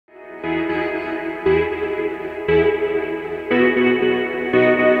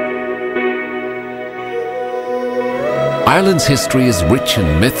Ireland's history is rich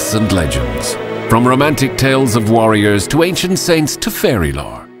in myths and legends, from romantic tales of warriors to ancient saints to fairy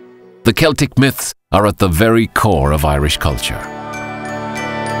lore. The Celtic myths are at the very core of Irish culture.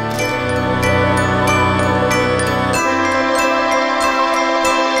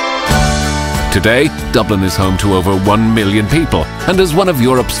 Today, Dublin is home to over 1 million people and is one of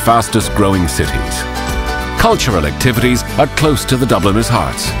Europe's fastest growing cities. Cultural activities are close to the Dubliners'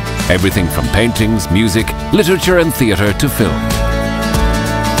 hearts. Everything from paintings, music, literature and theatre to film.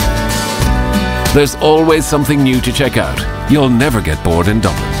 There's always something new to check out. You'll never get bored in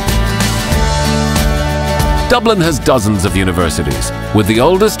Dublin. Dublin has dozens of universities, with the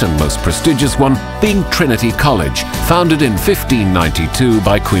oldest and most prestigious one being Trinity College, founded in 1592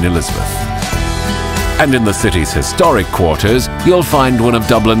 by Queen Elizabeth. And in the city's historic quarters, you'll find one of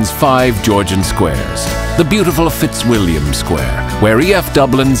Dublin's 5 Georgian squares, the beautiful Fitzwilliam Square, where EF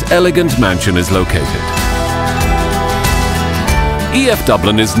Dublin's elegant mansion is located. EF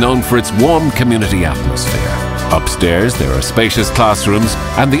Dublin is known for its warm community atmosphere. Upstairs, there are spacious classrooms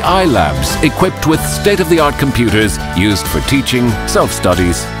and the iLabs equipped with state-of-the-art computers used for teaching,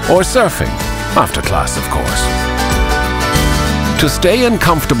 self-studies, or surfing, after class, of course. To stay in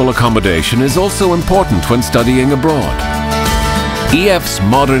comfortable accommodation is also important when studying abroad. EF's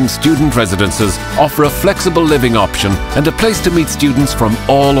modern student residences offer a flexible living option and a place to meet students from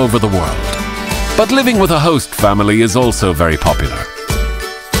all over the world. But living with a host family is also very popular.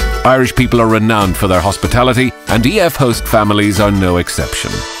 Irish people are renowned for their hospitality, and EF host families are no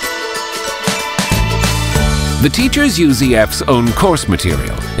exception. The teachers use EF's own course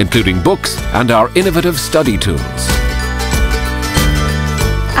material, including books and our innovative study tools.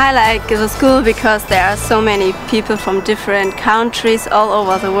 I like the school because there are so many people from different countries all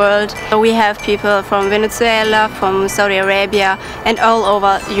over the world. We have people from Venezuela, from Saudi Arabia and all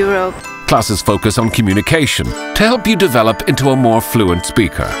over Europe. Classes focus on communication to help you develop into a more fluent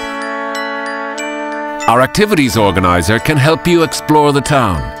speaker. Our activities organizer can help you explore the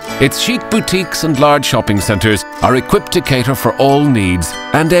town. Its chic boutiques and large shopping centres are equipped to cater for all needs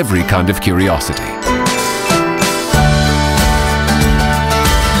and every kind of curiosity.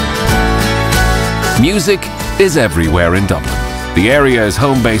 Music is everywhere in Dublin. The area is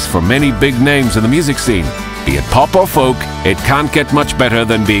home base for many big names in the music scene. Be it pop or folk, it can't get much better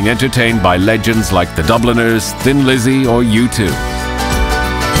than being entertained by legends like the Dubliners, Thin Lizzy or U2.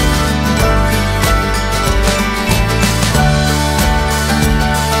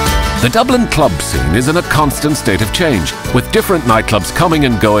 The Dublin club scene is in a constant state of change, with different nightclubs coming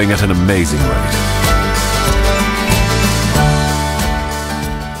and going at an amazing rate.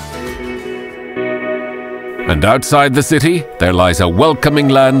 And outside the city, there lies a welcoming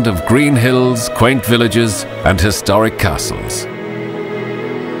land of green hills, quaint villages, and historic castles.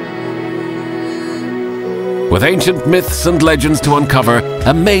 With ancient myths and legends to uncover,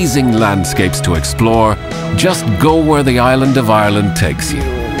 amazing landscapes to explore, just go where the island of Ireland takes you.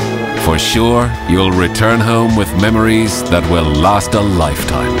 For sure, you'll return home with memories that will last a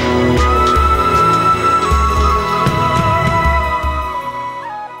lifetime.